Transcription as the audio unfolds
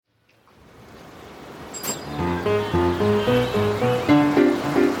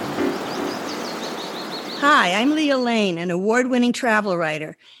Hi, I'm Leah Lane, an award-winning travel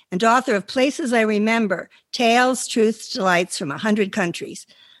writer and author of Places I Remember, Tales, Truths, Delights from 100 Countries.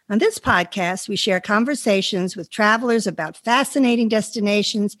 On this podcast, we share conversations with travelers about fascinating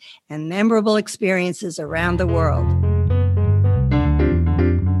destinations and memorable experiences around the world.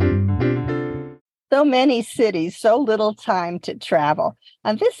 So many cities, so little time to travel.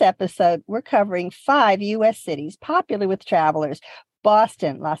 On this episode, we're covering 5 U.S. cities popular with travelers: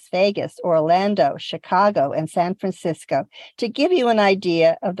 Boston, Las Vegas, Orlando, Chicago, and San Francisco, to give you an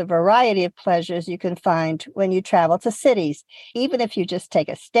idea of the variety of pleasures you can find when you travel to cities, even if you just take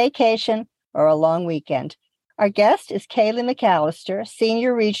a staycation or a long weekend. Our guest is Kaylee McAllister,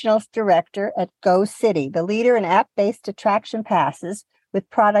 Senior Regional Director at GoCity, the leader in app-based attraction passes with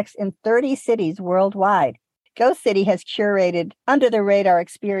products in 30 cities worldwide. GoCity has curated under-the-radar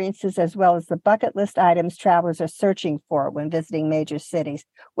experiences as well as the bucket list items travelers are searching for when visiting major cities.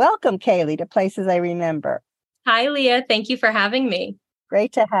 Welcome, Kaylee, to Places I Remember. Hi, Leah. Thank you for having me.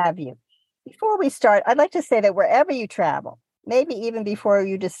 Great to have you. Before we start, I'd like to say that wherever you travel, maybe even before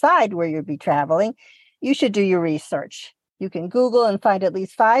you decide where you'll be traveling, you should do your research. You can Google and find at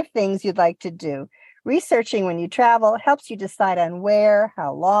least 5 things you'd like to do. Researching when you travel helps you decide on where,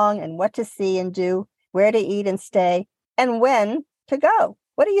 how long, and what to see and do, where to eat and stay, and when to go.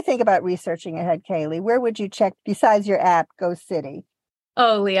 What do you think about researching ahead, Kaylee? Where would you check besides your app, GoCity?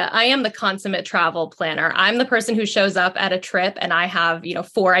 Oh, Leah, I am the consummate travel planner. I'm the person who shows up at a trip and I have,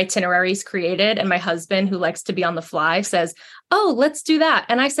 4 itineraries created. And my husband, who likes to be on the fly, says, "Oh, let's do that."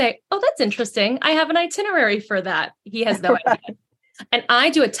 And I say, "Oh, that's interesting. I have an itinerary for that." He has no idea. And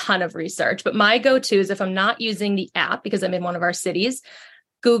I do a ton of research, but my go-to is if I'm not using the app because I'm in one of our cities,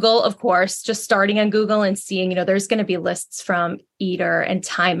 Google, of course, just starting on Google and seeing, there's going to be lists from Eater and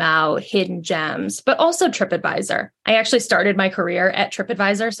Time Out, Hidden Gems, but also TripAdvisor. I actually started my career at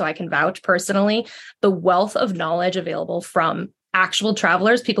TripAdvisor, so I can vouch personally. The wealth of knowledge available from actual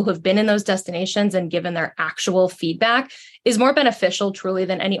travelers, people who have been in those destinations and given their actual feedback, is more beneficial truly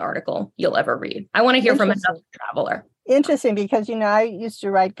than any article you'll ever read. I want to hear from another traveler. Interesting, because, I used to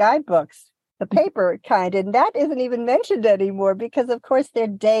write guidebooks, the paper kind, and that isn't even mentioned anymore because, of course, they're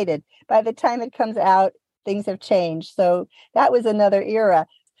dated. By the time it comes out, things have changed. So that was another era.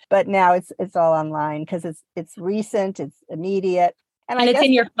 But now it's all online because it's recent, it's immediate. And it's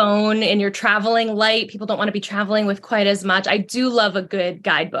in your phone and you're traveling light. People don't want to be traveling with quite as much. I do love a good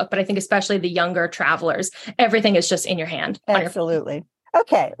guidebook, but I think especially the younger travelers, everything is just in your hand. Absolutely.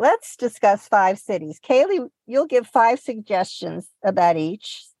 Okay, let's discuss 5 cities. Kaylee, you'll give 5 suggestions about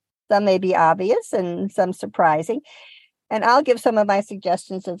each. Some may be obvious and some surprising. And I'll give some of my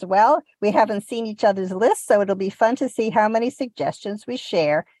suggestions as well. We haven't seen each other's lists, so it'll be fun to see how many suggestions we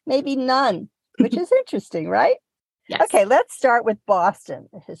share. Maybe none, which is interesting, right? Yes. Okay, let's start with Boston,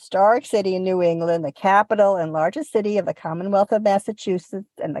 a historic city in New England, the capital and largest city of the Commonwealth of Massachusetts,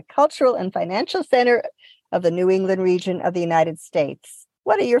 and the cultural and financial center of the New England region of the United States.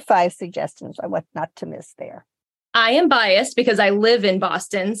 What are your 5 suggestions on what not to miss there? I am biased because I live in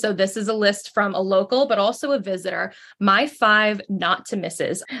Boston. So this is a list from a local, but also a visitor. My 5 not to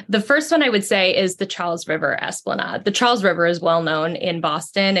misses. The first one I would say is the Charles River Esplanade. The Charles River is well known in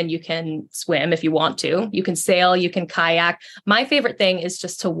Boston and you can swim if you want to. You can sail, you can kayak. My favorite thing is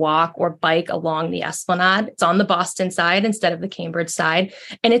just to walk or bike along the Esplanade. It's on the Boston side instead of the Cambridge side.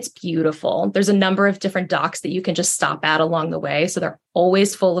 And it's beautiful. There's a number of different docks that you can just stop at along the way. So they're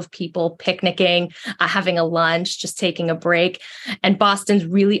always full of people picnicking, having a lunch, just taking a break. And Boston's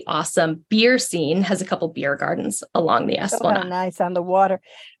really awesome beer scene has a couple beer gardens along the Esplanade. Oh, nice, on the water.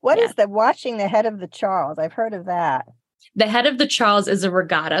 What is the watching the head of the Charles? I've heard of that. The head of the Charles is a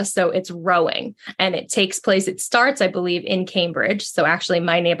regatta, so it's rowing, and it starts, I believe, in Cambridge. So actually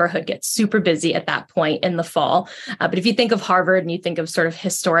my neighborhood gets super busy at that point in the fall. But if you think of Harvard and you think of sort of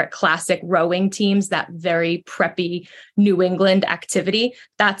historic classic rowing teams, that very preppy New England activity,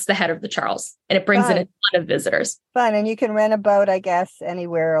 that's the head of the Charles, and it brings in a ton of visitors. Fun, and you can rent a boat, I guess,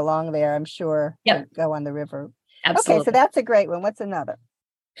 anywhere along there, I'm sure. Yep. Go on the river. Absolutely. Okay, so that's a great one. What's another?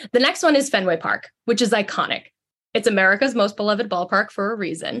 The next one is Fenway Park, which is iconic. It's America's most beloved ballpark for a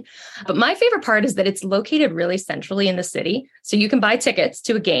reason. But my favorite part is that it's located really centrally in the city. So you can buy tickets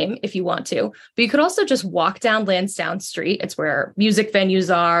to a game if you want to, but you could also just walk down Lansdowne Street. It's where music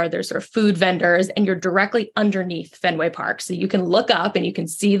venues are. There's sort of food vendors, and you're directly underneath Fenway Park. So you can look up and you can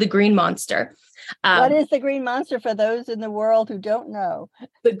see the Green Monster. What is the Green Monster for those in the world who don't know?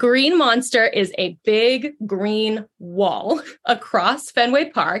 The Green Monster is a big green wall across Fenway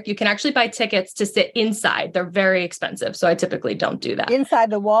Park. You can actually buy tickets to sit inside. They're very expensive, so I typically don't do that.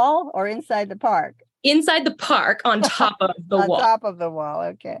 Inside the wall or inside the park? inside the park on top of the On wall. top of the wall.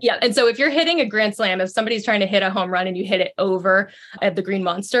 Okay. Yeah. And so if you're hitting a grand slam, if somebody's trying to hit a home run and you hit it over at the Green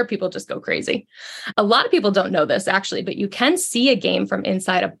Monster, people just go crazy. A lot of people don't know this actually, but you can see a game from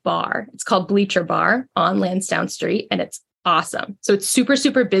inside a bar. It's called Bleacher Bar on Lansdowne Street, and it's awesome. So it's super,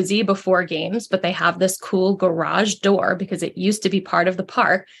 super busy before games, but they have this cool garage door because it used to be part of the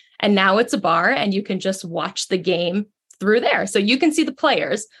park. And now it's a bar and you can just watch the game through there. So you can see the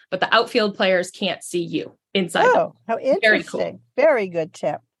players, but the outfield players can't see you inside. Oh, how interesting. Very cool. Very good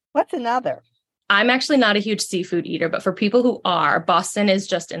tip. What's another? I'm actually not a huge seafood eater, but for people who are, Boston is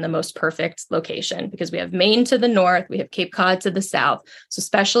just in the most perfect location because we have Maine to the north, we have Cape Cod to the south. So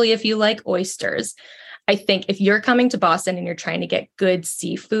especially if you like oysters, I think if you're coming to Boston and you're trying to get good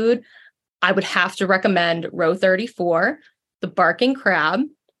seafood, I would have to recommend Row 34, the Barking Crab,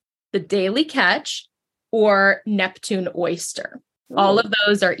 the Daily Catch, or Neptune Oyster. Ooh. All of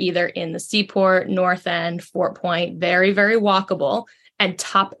those are either in the Seaport, North End, Fort Point, very, very walkable and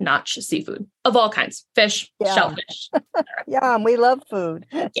top-notch seafood of all kinds, fish, shellfish. Yum, we love food.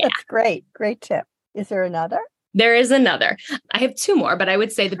 Yeah. That's great. Great tip. Is there another? There is another. I have two more, but I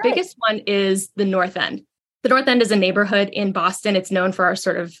would say the biggest one is the North End. The North End is a neighborhood in Boston. It's known for our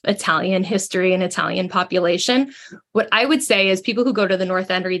sort of Italian history and Italian population. What I would say is people who go to the North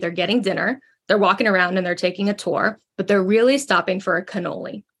End are either getting dinner, they're walking around and they're taking a tour, but they're really stopping for a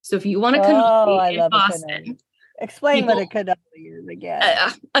cannoli. So if you want a cannoli in Boston, explain what a cannoli is again.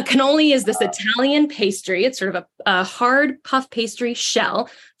 A cannoli is this Italian pastry. It's sort of a hard puff pastry shell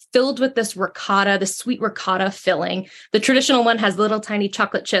filled with this ricotta, the sweet ricotta filling. The traditional one has little tiny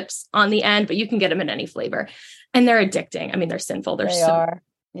chocolate chips on the end, but you can get them in any flavor. And they're addicting. I mean, they're sinful. They are.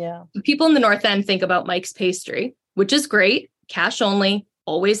 Yeah. People in the North End think about Mike's Pastry, which is great, cash only,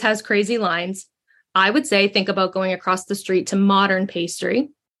 always has crazy lines. I would say think about going across the street to Modern Pastry.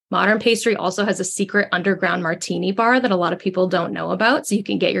 Modern Pastry also has a secret underground martini bar that a lot of people don't know about. So you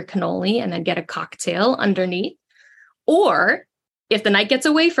can get your cannoli and then get a cocktail underneath. Or if the night gets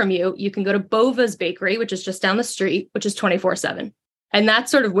away from you, you can go to Bova's Bakery, which is just down the street, which is 24/7. And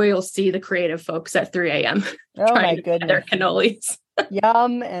that's sort of where you'll see the creative folks at 3 a.m. Oh my goodness. Get their cannolis.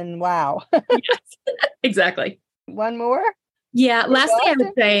 Yum and wow. Yes, exactly. One more? Yeah. Lastly, I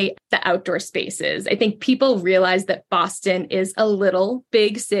would say the outdoor spaces. I think people realize that Boston is a little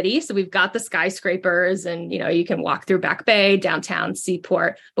big city. So we've got the skyscrapers and, you can walk through Back Bay, downtown,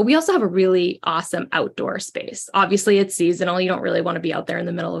 Seaport, but we also have a really awesome outdoor space. Obviously, it's seasonal. You don't really want to be out there in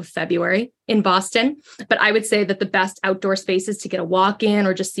the middle of February in Boston. But I would say that the best outdoor spaces to get a walk in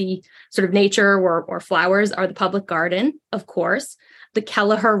or just see sort of nature or flowers are the Public Garden, of course. The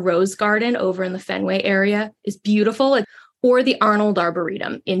Kelleher Rose Garden over in the Fenway area is beautiful. Or the Arnold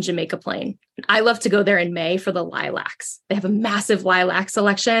Arboretum in Jamaica Plain. I love to go there in May for the lilacs. They have a massive lilac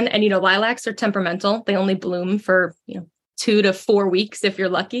selection. And, lilacs are temperamental. They only bloom for, 2 to 4 weeks if you're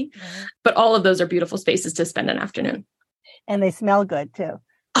lucky. Mm-hmm. But all of those are beautiful spaces to spend an afternoon. And they smell good too.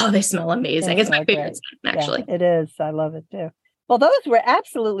 Oh, they smell amazing. It's my favorite scent, actually. Yeah, it is. I love it too. Well, those were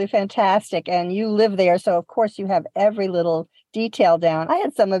absolutely fantastic. And you live there. So, of course, you have every little detail down. I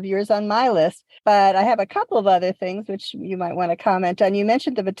had some of yours on my list, but I have a couple of other things which you might want to comment on. You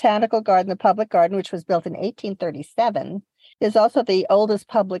mentioned the Botanical Garden, the Public Garden, which was built in 1837. There's also the oldest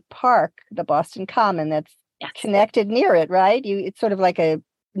public park, the Boston Common, that's connected near it, right? It's sort of like a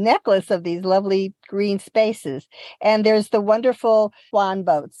necklace of these lovely green spaces. And there's the wonderful swan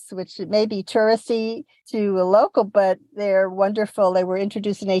boats, which may be touristy to a local, but they're wonderful. They were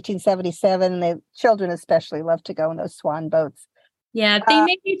introduced in 1877, and children especially love to go in those swan boats. Yeah, they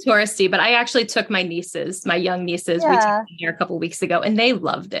may be touristy, but I actually took my young nieces, we took them here a couple of weeks ago, and they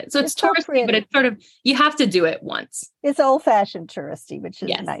loved it. So it's touristy, but it's sort of, you have to do it once. It's old-fashioned touristy, which is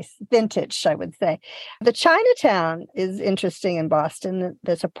nice. Vintage, I would say. The Chinatown is interesting in Boston.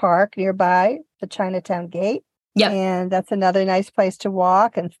 There's a park nearby, the Chinatown Gate. Yeah. And that's another nice place to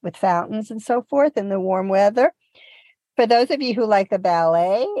walk, and with fountains and so forth in the warm weather. For those of you who like the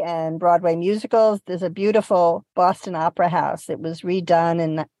ballet and Broadway musicals, there's a beautiful Boston Opera House. It was redone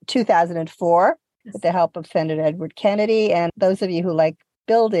in 2004 with the help of Senator Edward Kennedy. And those of you who like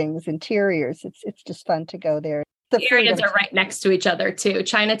buildings, interiors, it's just fun to go there. The areas are right next to each other too,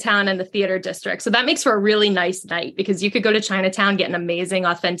 Chinatown and the theater district. So that makes for a really nice night because you could go to Chinatown, get an amazing,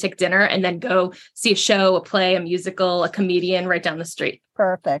 authentic dinner, and then go see a show, a play, a musical, a comedian right down the street.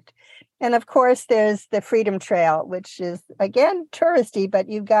 Perfect. And of course, there's the Freedom Trail, which is, again, touristy, but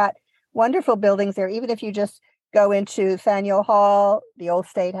you've got wonderful buildings there. Even if you just go into Faneuil Hall, the old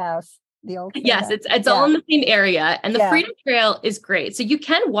State House, The old Yes, it's all in the same area. And the Freedom Trail is great. So you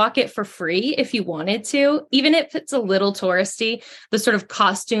can walk it for free if you wanted to, even if it's a little touristy. The sort of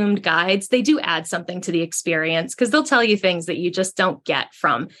costumed guides, they do add something to the experience because they'll tell you things that you just don't get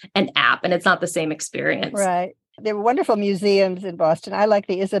from an app, and it's not the same experience. Right. There were wonderful museums in Boston. I like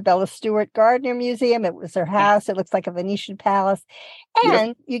the Isabella Stewart Gardner Museum. It was her house. It looks like a Venetian palace.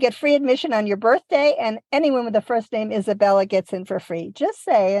 And you get free admission on your birthday, and anyone with the first name Isabella gets in for free. Just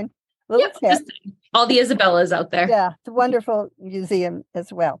saying. Just all the Isabellas out there. Yeah, it's a wonderful museum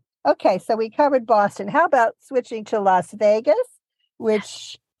as well. Okay, so we covered Boston. How about switching to Las Vegas,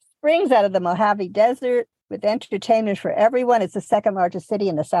 which springs out of the Mojave Desert with entertainment for everyone. It's the second largest city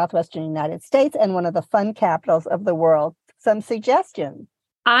in the southwestern United States and one of the fun capitals of the world. Some suggestions.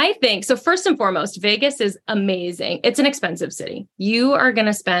 I think so. First and foremost, Vegas is amazing. It's an expensive city. You are going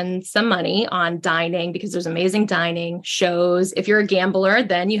to spend some money on dining because there's amazing dining, shows. If you're a gambler,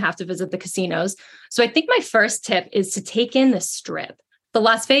 then you have to visit the casinos. So I think my first tip is to take in the Strip. The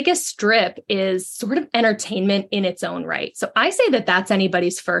Las Vegas Strip is sort of entertainment in its own right. So I say that that's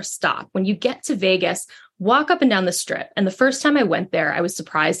anybody's first stop. When you get to Vegas, walk up and down the Strip. And the first time I went there, I was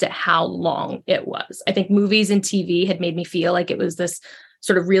surprised at how long it was. I think movies and TV had made me feel like it was this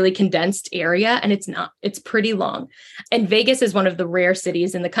sort of really condensed area, and it's not. It's pretty long. And Vegas is one of the rare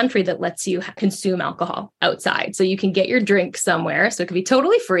cities in the country that lets you consume alcohol outside. So you can get your drink somewhere. So it can be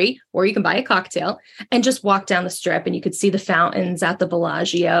totally free, or you can buy a cocktail and just walk down the Strip, and you could see the fountains at the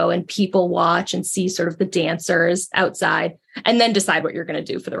Bellagio and people watch and see sort of the dancers outside, and then decide what you're going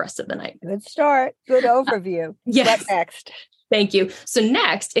to do for the rest of the night. Good start. Good overview. Yes. What next? Thank you. So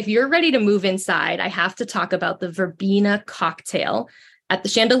next, if you're ready to move inside, I have to talk about the Verbena cocktail at the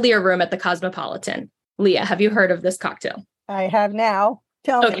Chandelier Room at the Cosmopolitan. Leah, have you heard of this cocktail? I have now.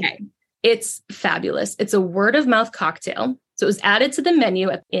 Tell me. Okay. It's fabulous. It's a word of mouth cocktail. So it was added to the menu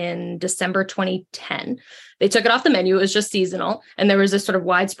in December 2010. They took it off the menu. It was just seasonal. And there was this sort of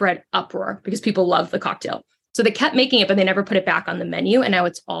widespread uproar because people love the cocktail. So they kept making it, but they never put it back on the menu. And now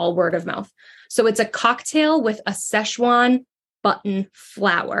it's all word of mouth. So it's a cocktail with a Szechuan button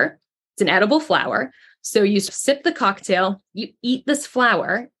flower. It's an edible flower. So you sip the cocktail, you eat this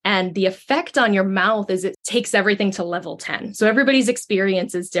flower, and the effect on your mouth is it takes everything to level 10. So everybody's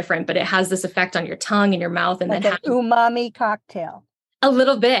experience is different, but it has this effect on your tongue and your mouth. And like then an umami cocktail. A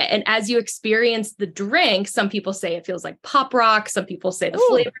little bit. And as you experience the drink, some people say it feels like pop rock. Some people say the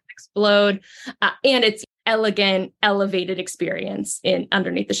flavors explode. And it's elegant, elevated experience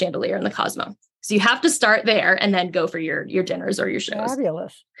underneath the chandelier in the Cosmo. So you have to start there and then go for your dinners or your shows.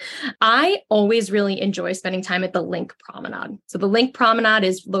 Fabulous. I always really enjoy spending time at the Link Promenade. So the Link Promenade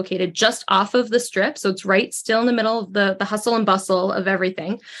is located just off of the Strip. So it's right still in the middle of the hustle and bustle of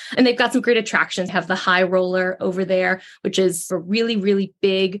everything. And they've got some great attractions. They have the High Roller over there, which is a really, really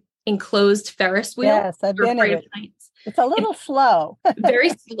big enclosed Ferris wheel. Yes, I've been in it. It's a little slow. Very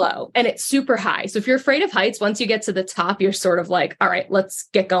slow, and it's super high. So if you're afraid of heights, once you get to the top, you're sort of like, all right, let's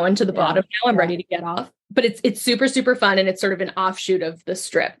get going to the bottom now. I'm ready to get off. But it's super, super fun. And it's sort of an offshoot of the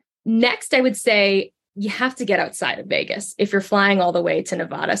Strip. Next, I would say you have to get outside of Vegas if you're flying all the way to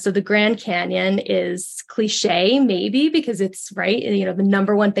Nevada. So the Grand Canyon is cliche, maybe because it's the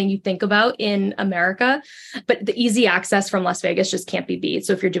number one thing you think about in America, but the easy access from Las Vegas just can't be beat.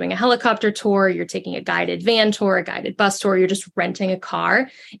 So if you're doing a helicopter tour, you're taking a guided van tour, a guided bus tour, you're just renting a car.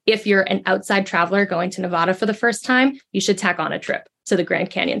 If you're an outside traveler going to Nevada for the first time, you should tack on a trip to the Grand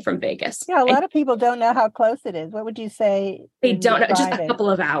Canyon from Vegas. Yeah, a lot of people don't know how close it is. What would you say? They don't know, just a couple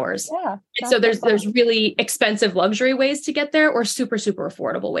of hours. Yeah. And so there's really expensive luxury ways to get there or super, super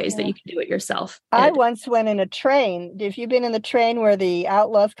affordable ways that you can do it yourself. I once went in a train. Have you been in the train where the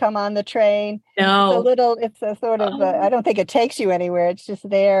outlaws come on the train? No. It's a sort of, I don't think it takes you anywhere. It's just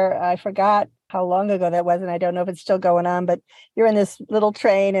there. I forgot how long ago that was, and I don't know if it's still going on, but you're in this little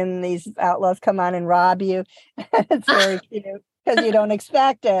train and these outlaws come on and rob you. It's very cute. Because you don't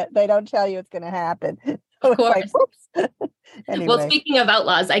expect it. They don't tell you it's going to happen. So of course. Like, anyway. Well, speaking of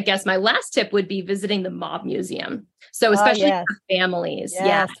outlaws, I guess my last tip would be visiting the Mob Museum. So especially for families.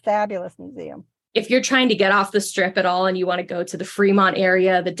 Yes, fabulous museum. If you're trying to get off the Strip at all and you want to go to the Fremont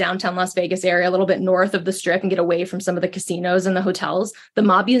area, the downtown Las Vegas area, a little bit north of the Strip and get away from some of the casinos and the hotels, the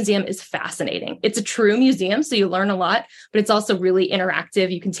Mob Museum is fascinating. It's a true museum, so you learn a lot, but it's also really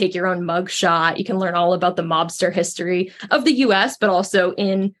interactive. You can take your own mug shot. You can learn all about the mobster history of the US, but also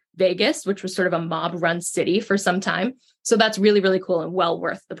in Vegas, which was sort of a mob-run city for some time. So that's really, really cool and well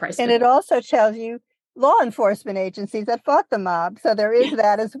worth the price. And it also tells you law enforcement agencies that fought the mob. So there is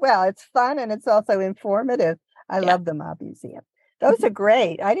that as well. It's fun and it's also informative. I love the Mob Museum. Those are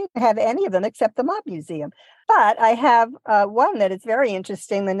great. I didn't have any of them except the Mob Museum. But I have one that is very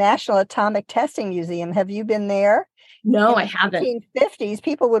interesting, the National Atomic Testing Museum. Have you been there? No, In I the haven't. 1950s,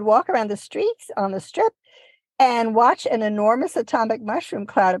 people would walk around the streets on the strip and watch an enormous atomic mushroom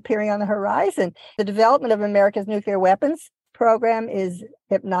cloud appearing on the horizon. The development of America's nuclear weapons program is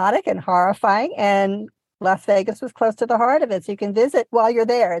hypnotic and horrifying, and Las Vegas was close to the heart of it. So you can visit while you're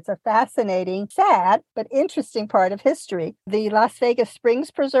there. It's a fascinating, sad, but interesting part of history. The Las Vegas Springs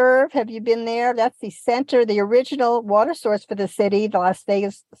Preserve, have you been there? That's the center, the original water source for the city, the Las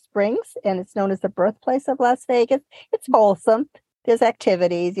Vegas Springs, and it's known as the birthplace of Las Vegas. It's wholesome. There's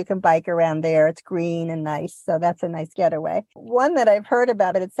activities. You can bike around there. It's green and nice. So that's a nice getaway. One that I've heard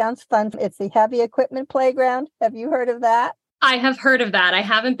about it sounds fun. It's the Heavy Equipment Playground. Have you heard of that? I have heard of that. I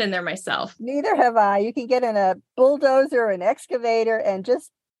haven't been there myself. Neither have I. You can get in a bulldozer or an excavator and just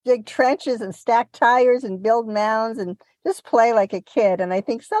dig trenches and stack tires and build mounds and just play like a kid. And I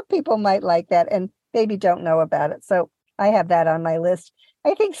think some people might like that and maybe don't know about it. So I have that on my list.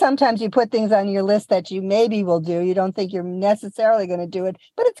 I think sometimes you put things on your list that you maybe will do. You don't think you're necessarily going to do it,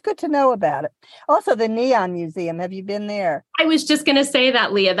 but it's good to know about it. Also, the Neon Museum. Have you been there? I was just going to say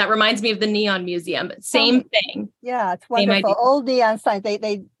that, Leah. That reminds me of the Neon Museum. Same thing. Yeah, it's wonderful. Old neon signs.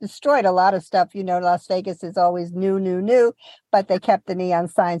 They destroyed a lot of stuff. You know, Las Vegas is always new, but they kept the neon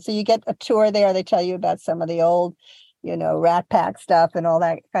signs. So you get a tour there. They tell you about some of the old, Rat Pack stuff and all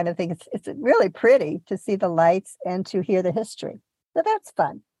that kind of thing. It's really pretty to see the lights and to hear the history. So that's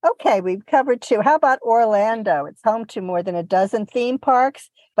fun. Okay, we've covered 2. How about Orlando? It's home to more than a dozen theme parks,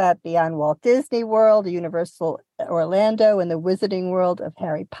 but beyond Walt Disney World, Universal Orlando, and the Wizarding World of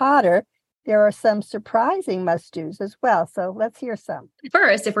Harry Potter, there are some surprising must-dos as well. So let's hear some.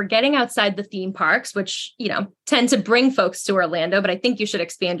 First, if we're getting outside the theme parks, which, tend to bring folks to Orlando, but I think you should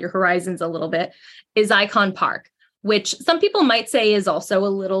expand your horizons a little bit, is Icon Park, which some people might say is also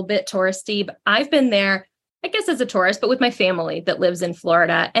a little bit touristy, but I've been there, I guess as a tourist, but with my family that lives in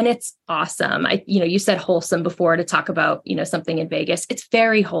Florida, and it's awesome. You said wholesome before to talk about, something in Vegas. It's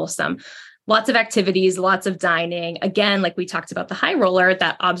very wholesome. Lots of activities, lots of dining. Again, like we talked about the High Roller,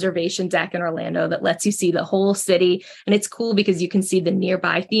 that observation deck in Orlando that lets you see the whole city. And it's cool because you can see the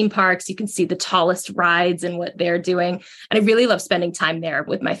nearby theme parks. You can see the tallest rides and what they're doing. And I really love spending time there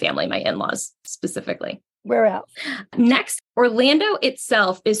with my family, my in-laws specifically. Where else? Next, Orlando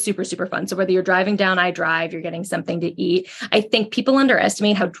itself is super, super fun. So whether you're driving down I-Drive, you're getting something to eat. I think people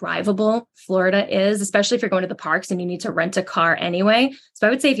underestimate how drivable Florida is, especially if you're going to the parks and you need to rent a car anyway. So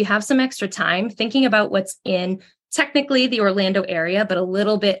I would say if you have some extra time, thinking about what's in technically the Orlando area, but a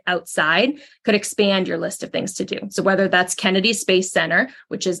little bit outside, could expand your list of things to do. So whether that's Kennedy Space Center,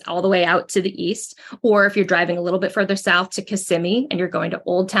 which is all the way out to the east, or if you're driving a little bit further south to Kissimmee and you're going to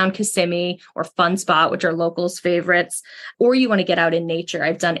Old Town Kissimmee or Fun Spot, which are locals' favorites, or you want to get out in nature.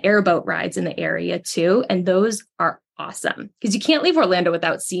 I've done airboat rides in the area too, and those are awesome because you can't leave Orlando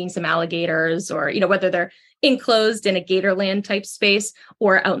without seeing some alligators or, whether they're enclosed in a Gatorland type space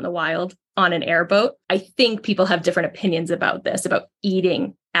or out in the wild on an airboat. I think people have different opinions about this, about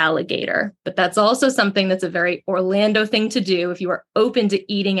eating alligator, but that's also something that's a very Orlando thing to do. If you are open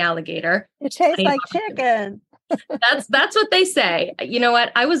to eating alligator, it tastes like chicken. That's what they say. You know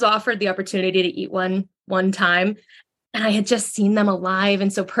what? I was offered the opportunity to eat one time, and I had just seen them alive.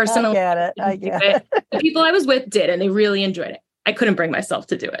 And so personally, I get it. The people I was with did, and they really enjoyed it. I couldn't bring myself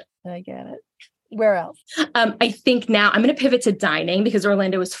to do it. I get it. Where else? I think now I'm going to pivot to dining because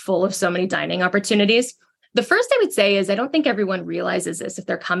Orlando is full of so many dining opportunities. The first I would say is I don't think everyone realizes this if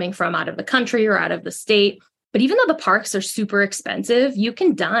they're coming from out of the country or out of the state. But even though the parks are super expensive, you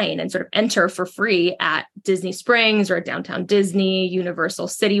can dine and sort of enter for free at Disney Springs or Downtown Disney, Universal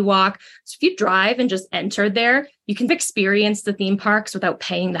City Walk. So if you drive and just enter there, you can experience the theme parks without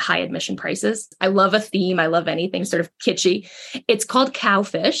paying the high admission prices. I love a theme. I love anything sort of kitschy. It's called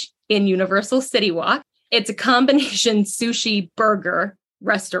Cowfish in Universal City Walk. It's a combination sushi burger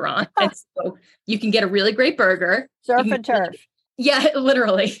restaurant. And so you can get a really great burger. Surf and turf. Yeah,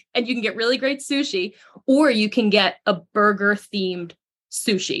 literally. And you can get really great sushi, or you can get a burger themed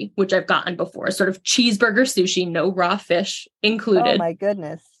sushi, which I've gotten before, sort of cheeseburger sushi, no raw fish included. Oh my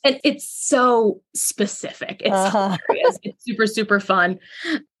goodness. And it's so specific. It's hilarious. It's super, super fun.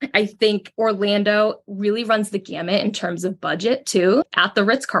 I think Orlando really runs the gamut in terms of budget too. At the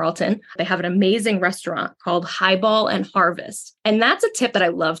Ritz-Carlton, they have an amazing restaurant called Highball and Harvest. And that's a tip that I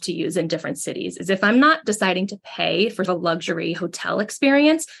love to use in different cities is if I'm not deciding to pay for the luxury hotel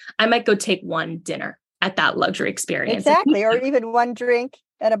experience, I might go take one dinner at that luxury experience. Exactly. Or even one drink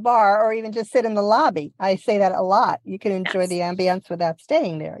at a bar or even just sit in the lobby. I say that a lot. You can enjoy the ambience without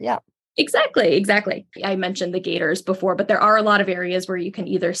staying there. Yeah. Exactly, exactly. I mentioned the gators before, but there are a lot of areas where you can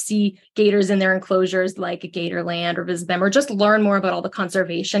either see gators in their enclosures like Gatorland or visit them, or just learn more about all the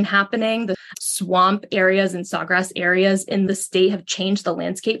conservation happening. The swamp areas and sawgrass areas in the state have changed the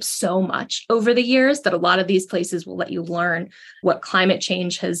landscape so much over the years that a lot of these places will let you learn what climate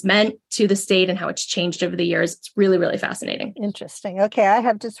change has meant to the state and how it's changed over the years. It's really, really fascinating. Interesting. Okay, I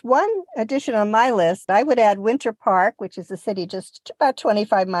have just one addition on my list. I would add Winter Park, which is a city just about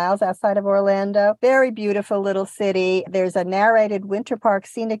 25 miles outside of Orlando. Very beautiful little city. There's a narrated Winter Park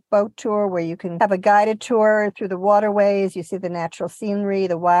scenic boat tour where you can have a guided tour through the waterways. You see the natural scenery,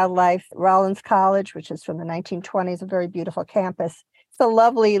 the wildlife. Rollins College, which is from the 1920s, a very beautiful campus. It's a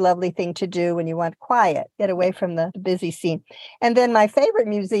lovely, lovely thing to do when you want quiet, get away from the busy scene. And then my favorite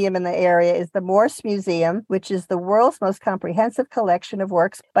museum in the area is the Morse Museum, which is the world's most comprehensive collection of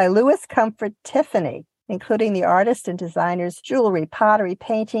works by Louis Comfort Tiffany, including the artist and designer's jewelry, pottery,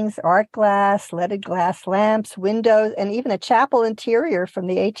 paintings, art glass, leaded glass lamps, windows, and even a chapel interior from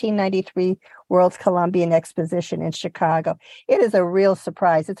the 1893 World's Columbian Exposition in Chicago. It is a real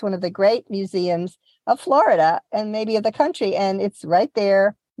surprise. It's one of the great museums of Florida and maybe of the country, and it's right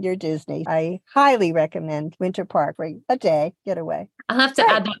there near Disney. I highly recommend Winter Park for a day getaway. I'll have to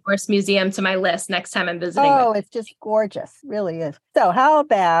add that Morse Museum to my list next time I'm visiting. Oh, it's just gorgeous. Really is. So how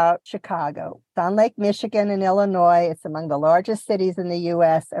about Chicago? It's on Lake Michigan in Illinois. It's among the largest cities in the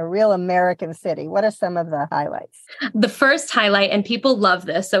U.S., a real American city. What are some of the highlights? The first highlight, and people love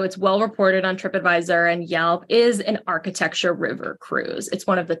this, so it's well reported on TripAdvisor and Yelp, is an architecture river cruise. It's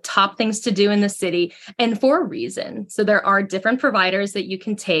one of the top things to do in the city, and for a reason. So there are different providers that you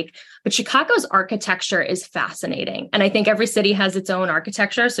can take, but Chicago's architecture is fascinating. And I think every city has its own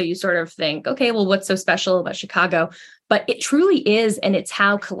architecture. So you sort of think, okay, well, what's so special about Chicago? But it truly is, and it's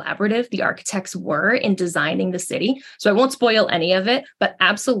how collaborative the architects were in designing the city. So I won't spoil any of it, but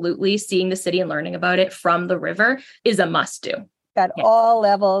absolutely seeing the city and learning about it from the river is a must do. Got all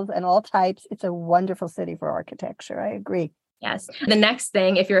levels and all types. It's a wonderful city for architecture. I agree. Yes. The next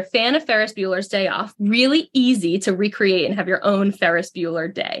thing, if you're a fan of Ferris Bueller's Day Off, really easy to recreate and have your own Ferris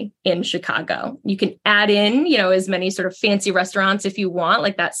Bueller day in Chicago. You can add in, as many sort of fancy restaurants if you want,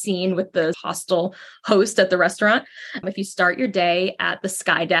 like that scene with the hostel host at the restaurant. If you start your day at the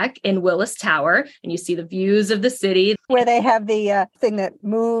Sky Deck in Willis Tower and you see the views of the city. Where they have the thing that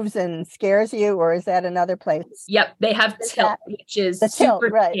moves and scares you, or is that another place? Yep. They have Tilt, which is super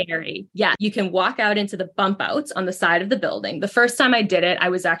scary. Yeah. You can walk out into the bump outs on the side of the building. The first time I did it, I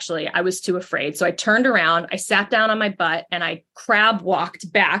was too afraid. So I turned around, I sat down on my butt and I crab walked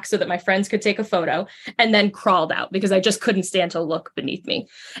back so that my friends could take a photo and then crawled out because I just couldn't stand to look beneath me.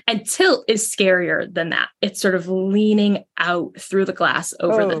 And Tilt is scarier than that. It's sort of leaning out through the glass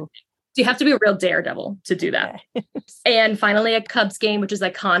over the. So you have to be a real daredevil to do that. And finally, a Cubs game, which is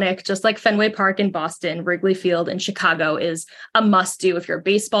iconic, just like Fenway Park in Boston, Wrigley Field in Chicago is a must do if you're a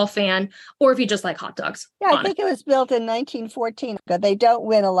baseball fan or if you just like hot dogs. Yeah, I think it was built in 1914. They don't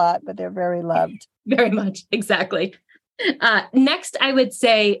win a lot, but they're very loved. Very much. Exactly. Next, I would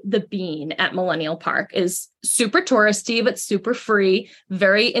say the Bean at Millennial Park is super touristy, but super free,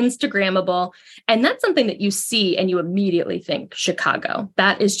 very Instagrammable. And that's something that you see and you immediately think Chicago.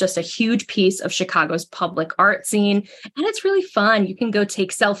 That is just a huge piece of Chicago's public art scene. And it's really fun. You can go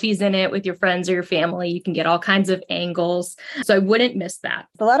take selfies in it with your friends or your family. You can get all kinds of angles. So I wouldn't miss that.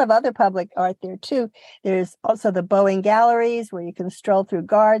 A lot of other public art there too. There's also the Boeing Galleries where you can stroll through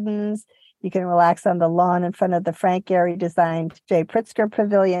gardens. You can relax on the lawn in front of the Frank Gehry designed J. Pritzker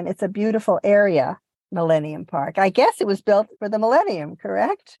Pavilion. It's a beautiful area, Millennium Park. I guess it was built for the millennium,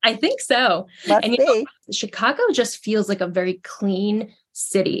 correct? I think so. Must be. Chicago just feels like a very clean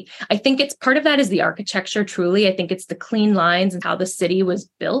city. I think it's part of that is the architecture, truly. I think it's the clean lines and how the city was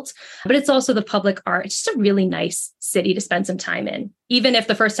built, but it's also the public art. It's just a really nice city to spend some time in. Even if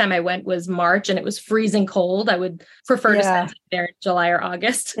the first time I went was March and it was freezing cold, I would prefer to spend it there in July or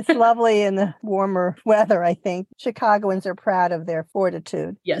August. It's lovely in the warmer weather, I think. Chicagoans are proud of their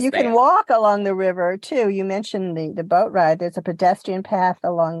fortitude. Yes, you can walk along the river, too. You mentioned the boat ride. There's a pedestrian path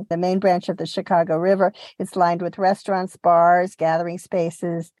along the main branch of the Chicago River. It's lined with restaurants, bars, gathering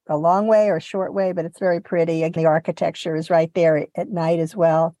spaces, a long way or short way, but it's very pretty. And the architecture is right there at night as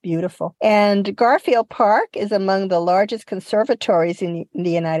well. Beautiful. And Garfield Park is among the largest conservatories in the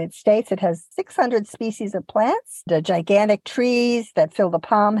United States. It has 600 species of plants, the gigantic trees that fill the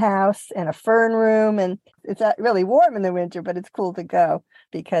Palm House, and a fern room, and It's not really warm in the winter, but it's cool to go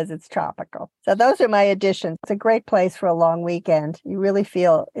because it's tropical. So those are my additions. It's a great place for a long weekend. You really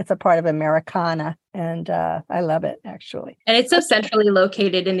feel it's a part of Americana. And I love it, actually. And it's so centrally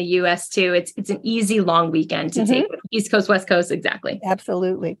located in the U.S. too. It's an easy long weekend to take. East Coast, West Coast, exactly.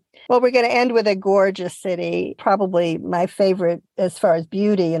 Absolutely. Well, we're going to end with a gorgeous city, probably my favorite as far as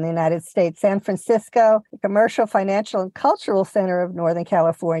beauty in the United States, San Francisco, the commercial, financial, and cultural center of Northern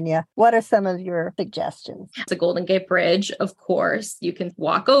California. What are some of your suggestions? It's a Golden Gate Bridge, of course. You can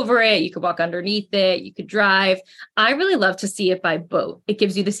walk over it. You could walk underneath it. You could drive. I really love to see it by boat. It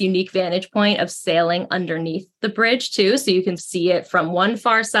gives you this unique vantage point of sailing underneath the bridge too. So you can see it from one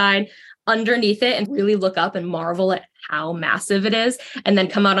far side underneath it and really look up and marvel at how massive it is, and then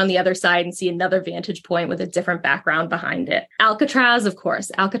come out on the other side and see another vantage point with a different background behind it. Alcatraz, of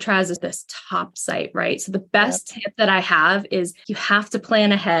course. Alcatraz is this top site, right? So the best tip that I have is you have to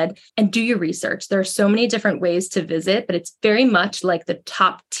plan ahead and do your research. There are so many different ways to visit, but it's very much like the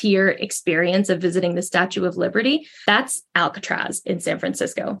top tier experience of visiting the Statue of Liberty. That's Alcatraz in San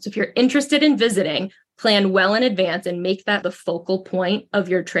Francisco. So if you're interested in visiting, plan well in advance and make that the focal point of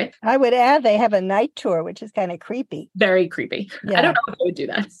your trip. I would add they have a night tour, which is kind of creepy. Very creepy. Yeah. I don't know if I would do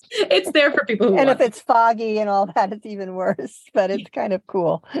that. It's there for people who And want if it's foggy and all that, it's even worse, but it's kind of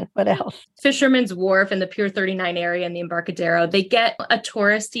cool. What else? Fisherman's Wharf and the Pier 39 area and the Embarcadero, they get a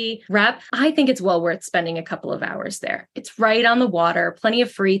touristy rep. I think it's well worth spending a couple of hours there. It's right on the water, plenty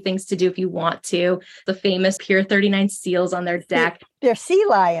of free things to do if you want to. The famous Pier 39 seals on their deck. They're sea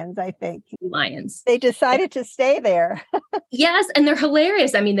lions, I think. Lions. They decided to stay there. Yes, and they're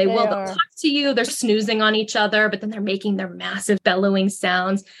hilarious. I mean, they'll talk to you. They're snoozing on each other, but then they're making their massive bellowing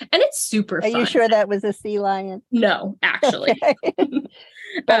sounds. And it's super fun. Are you sure that was a sea lion? No, actually. Okay.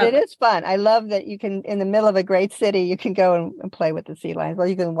 But it is fun. I love that you can, in the middle of a great city, you can go and play with the sea lions. Well,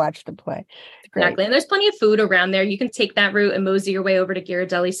 you can watch them play. Exactly. And there's plenty of food around there. You can take that route and mosey your way over to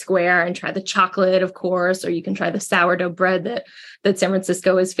Ghirardelli Square and try the chocolate, of course, or you can try the sourdough bread that San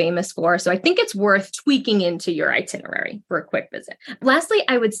Francisco is famous for. So I think it's worth tweaking into your itinerary for a quick visit. Lastly,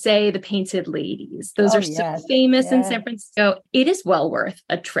 I would say the Painted Ladies. Those are so famous in San Francisco. It is well worth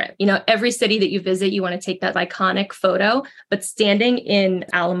a trip. You know, every city that you visit, you want to take that iconic photo, but standing in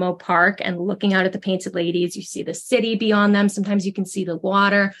Alamo Park and looking out at the Painted Ladies, you see the city beyond them. Sometimes you can see the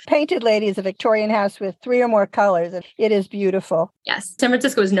water. Painted Lady is a Victorian house with 3 or more colors. It is beautiful. Yes. San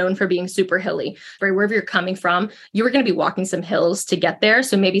Francisco is known for being super hilly. Wherever you're coming from, you are going to be walking some hills to get there.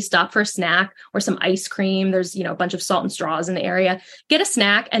 So maybe stop for a snack or some ice cream. There's, a bunch of salt and straws in the area. Get a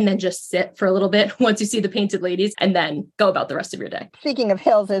snack and then just sit for a little bit once you see the Painted Ladies and then go about the rest of your day. Speaking of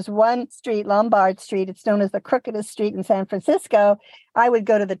hills, there's one street, Lombard Street. It's known as the crookedest street in San Francisco. I would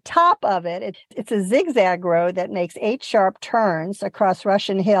go to the top of it. It's a zigzag road that makes 8 sharp turns across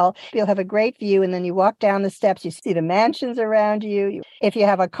Russian Hill. You'll have a great view, and then you walk down the steps. You see the mansions around you. If you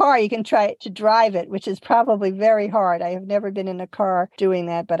have a car, you can try to drive it, which is probably very hard. I have never been in a car doing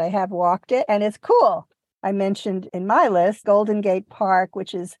that, but I have walked it, and it's cool. I mentioned in my list Golden Gate Park,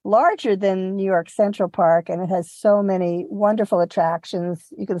 which is larger than New York Central Park, and it has so many wonderful attractions.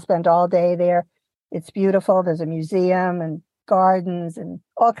 You can spend all day there. It's beautiful. There's a museum and gardens and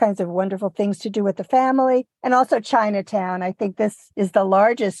all kinds of wonderful things to do with the family. And also Chinatown. I think this is the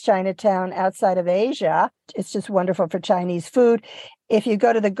largest Chinatown outside of Asia. It's just wonderful for Chinese food. If you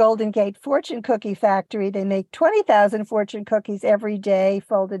go to the Golden Gate Fortune Cookie Factory, they make 20,000 fortune cookies every day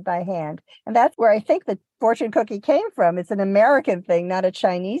folded by hand. And that's where I think the fortune cookie came from. It's an American thing, not a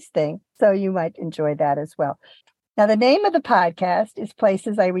Chinese thing. So you might enjoy that as well. Now, the name of the podcast is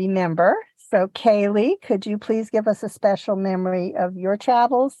Places I Remember. So, Kaylee, could you please give us a special memory of your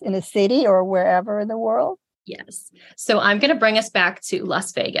travels in a city or wherever in the world? Yes. So I'm going to bring us back to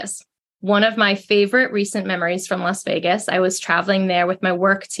Las Vegas. One of my favorite recent memories from Las Vegas, I was traveling there with my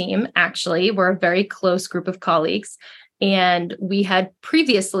work team. Actually, we're a very close group of colleagues. And we had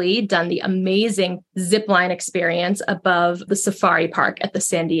previously done the amazing zipline experience above the safari park at the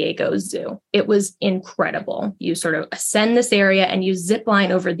San Diego Zoo. It was incredible. You sort of ascend this area and you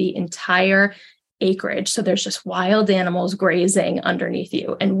zipline over the entire acreage. So there's just wild animals grazing underneath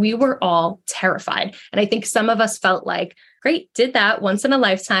you. And we were all terrified. And I think some of us felt like, great, did that once in a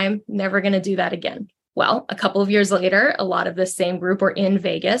lifetime, never going to do that again. Well, a couple of years later, a lot of this same group were in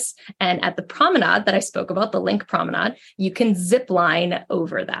Vegas, and at the promenade that I spoke about, the Link Promenade, you can zip line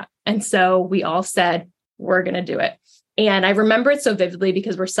over that. And so we all said, we're going to do it. And I remember it so vividly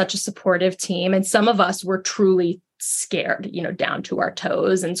because we're such a supportive team. And some of us were truly scared, down to our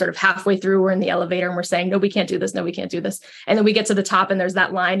toes, and sort of halfway through, we're in the elevator and we're saying, no, we can't do this. No, we can't do this. And then we get to the top and there's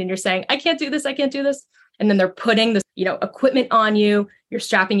that line and you're saying, I can't do this. I can't do this. And then they're putting this, equipment on you. You're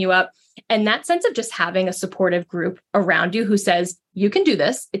strapping you up. And that sense of just having a supportive group around you who says, you can do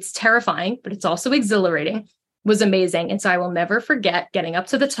this. It's terrifying, but it's also exhilarating, was amazing. And so I will never forget getting up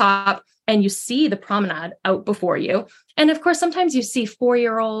to the top and you see the promenade out before you. And of course, sometimes you see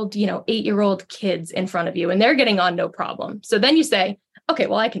 4-year-old, 8-year-old kids in front of you and they're getting on no problem. So then you say, okay,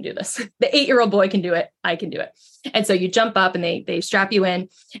 well, I can do this. The 8-year-old boy can do it. I can do it. And so you jump up and they strap you in.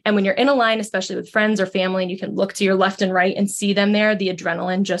 And when you're in a line, especially with friends or family, and you can look to your left and right and see them there, the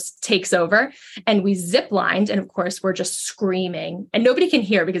adrenaline just takes over. And we zip lined. And of course, we're just screaming and nobody can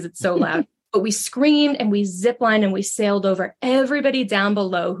hear because it's so loud. But we screamed and we ziplined and we sailed over everybody down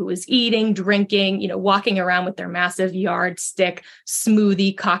below who was eating, drinking, walking around with their massive yardstick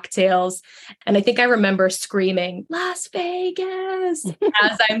smoothie cocktails. And I think I remember screaming, Las Vegas,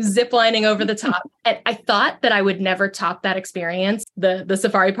 as I'm ziplining over the top. And I thought that I would never top that experience. The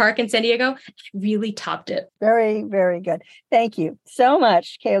safari park in San Diego really topped it. Very, very good. Thank you so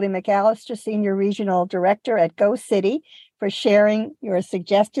much, Kaylee McAllister, Senior Regional Director at GoCity, for sharing your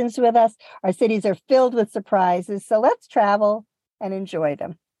suggestions with us. Our cities are filled with surprises, so let's travel and enjoy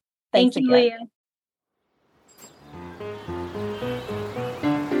them. Thanks Thank you, again. Leah.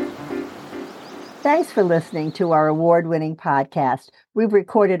 Thanks for listening to our award-winning podcast. We've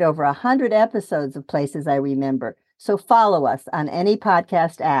recorded over 100 episodes of Places I Remember, so follow us on any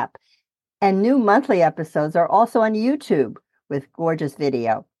podcast app. And new monthly episodes are also on YouTube with gorgeous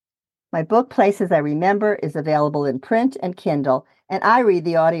video. My book, Places I Remember, is available in print and Kindle, and I read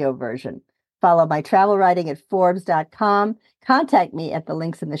the audio version. Follow my travel writing at Forbes.com. Contact me at the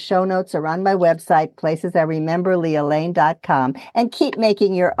links in the show notes or on my website, placesirememberlealane.com, and keep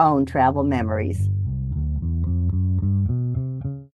making your own travel memories.